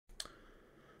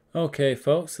Okay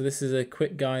folks, so this is a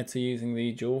quick guide to using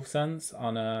the DualSense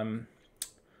on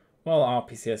well,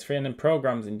 RPCS3 and then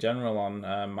programs in general on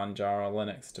Manjaro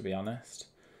Linux, to be honest.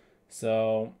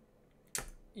 So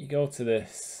you go to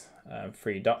this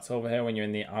three dots over here when you're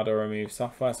in the add or remove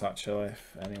software. So actually,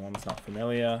 if anyone's not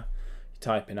familiar, you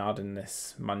type in add in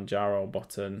this Manjaro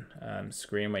button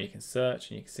screen where you can search,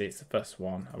 and you can see it's the first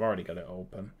one. I've already got it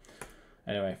open.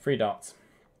 Anyway, three dots,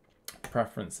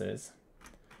 preferences.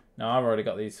 Now I've already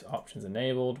got these options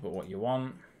enabled, but what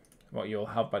you'll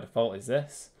have by default is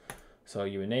this. So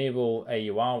you enable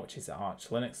AUR, which is the Arch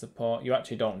Linux support. You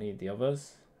actually don't need the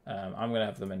others. I'm going to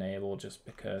have them enabled just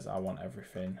because I want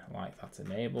everything like that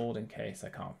enabled in case I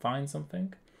can't find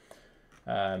something.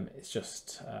 It's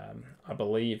just, I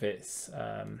believe it's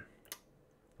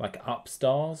like app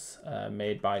stores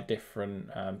made by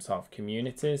different sort of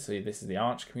communities. So this is the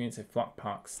Arch community,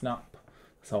 Flatpak, Snap.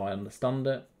 That's how I understand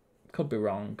it. Could be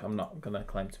wrong. I'm not going to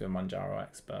claim to be a Manjaro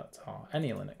expert or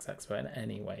any Linux expert in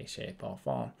any way, shape or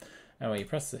form. Anyway, you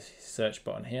press the search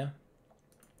button here.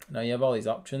 Now you have all these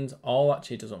options. All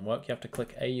actually doesn't work. You have to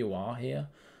click AUR here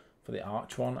for the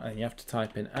Arch one, and you have to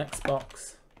type in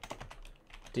Xbox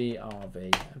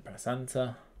DRV and press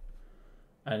enter.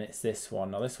 And it's this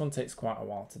one. Now this one takes quite a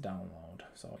while to download.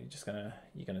 So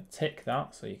you're gonna tick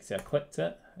that. So you can see I clicked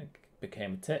it. It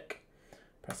became a tick.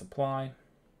 Press apply.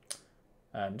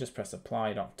 Just press apply,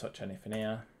 you don't have to touch anything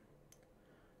here.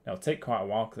 Now, it'll take quite a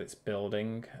while because it's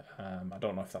building. I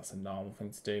don't know if that's a normal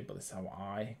thing to do, but this is how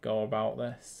I go about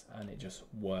this, and it just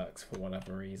works for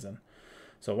whatever reason.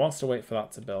 So whilst I wait for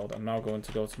that to build, I'm now going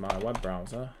to go to my web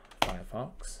browser,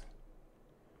 Firefox.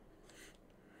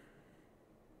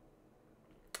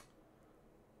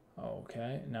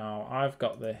 Okay, now I've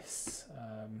got this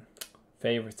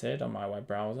favorited on my web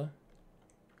browser.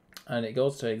 And it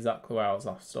goes to exactly where I was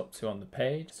last up to on the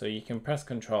page. So you can press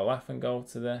Control F and go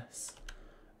to this.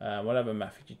 Whatever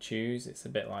method you choose, it's a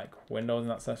bit like Windows in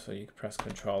that sense. So you can press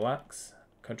Control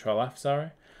F,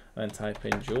 sorry, and then type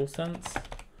in DualSense.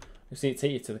 You see it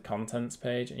take you to the contents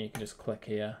page, and you can just click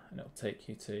here, and it'll take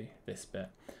you to this bit.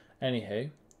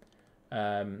 Anywho,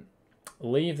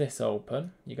 leave this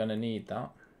open. You're going to need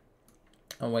that,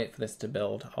 and wait for this to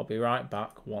build. I'll be right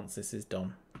back once this is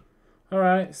done.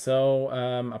 Alright, so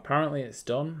apparently it's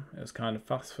done. It was kind of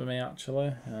fast for me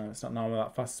actually. It's not normally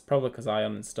that fast. It's probably because I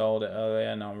uninstalled it earlier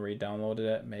and now I re-downloaded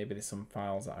it. Maybe there's some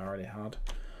files that I already had.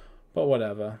 But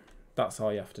whatever, that's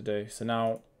all you have to do. So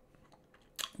now,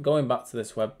 going back to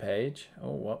this web page.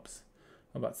 Oh, whoops.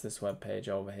 Go back to this web page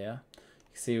over here. You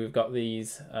can see we've got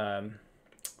these,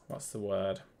 what's the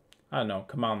word? I don't know,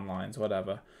 command lines,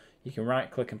 whatever. You can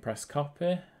right click and press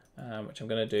copy, which I'm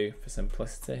going to do for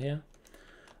simplicity here.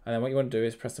 And then what you want to do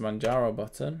is press the Manjaro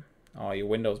button, or your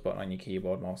Windows button on your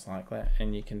keyboard most likely,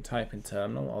 and you can type in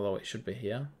terminal, although it should be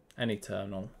here. Any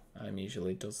terminal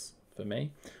usually does for me,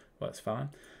 but it's fine.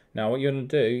 Now what you're going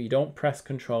to do, you don't press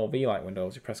Control V like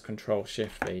Windows, you press Control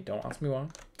Shift V. Don't ask me why.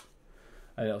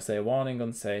 And it'll say warning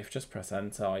unsafe, just press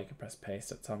enter, or you can press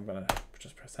paste at the top. I'm going to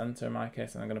just press enter in my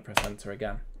case, and I'm going to press enter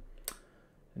again.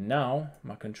 Now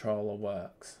my controller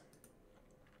works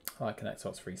like an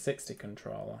Xbox 360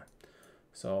 controller.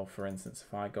 So for instance,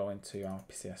 if I go into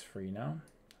RPCS3 now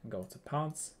and go to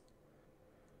pads,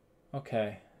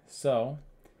 okay, so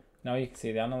now you can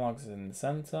see the analogs in the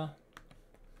center.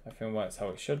 Everything works how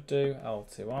it should do,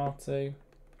 L2, R2.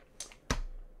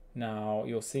 Now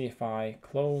you'll see if I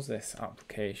close this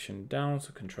application down,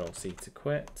 so Control C to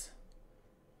quit,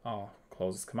 or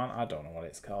close this command, I don't know what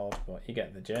it's called, but you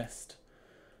get the gist.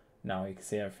 Now you can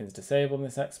see everything's disabled in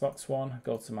this Xbox One.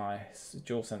 Go to my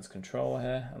DualSense controller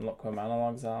here and look where my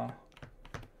analogs are.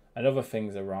 And other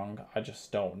things are wrong. I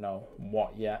just don't know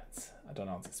what yet. I don't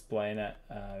know how to explain it.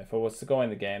 If I was to go in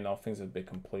the game though, things would be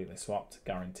completely swapped.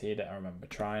 Guaranteed it. I remember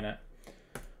trying it.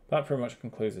 That pretty much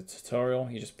concludes the tutorial.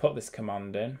 You just put this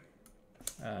command in.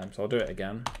 So I'll do it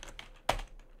again.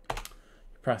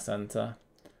 Press enter.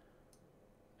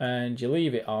 And you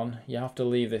leave it on. You have to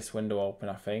leave this window open,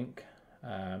 I think.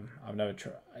 I've never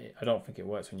tried. I don't think it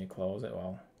works when you close it.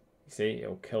 Well, you see,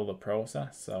 it'll kill the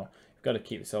process. So you've got to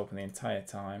keep this open the entire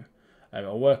time.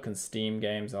 It'll work on Steam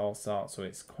games, all sorts. So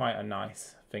it's quite a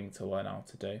nice thing to learn how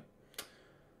to do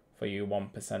for you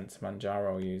 1%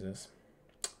 Manjaro users.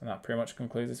 And that pretty much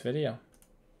concludes this video.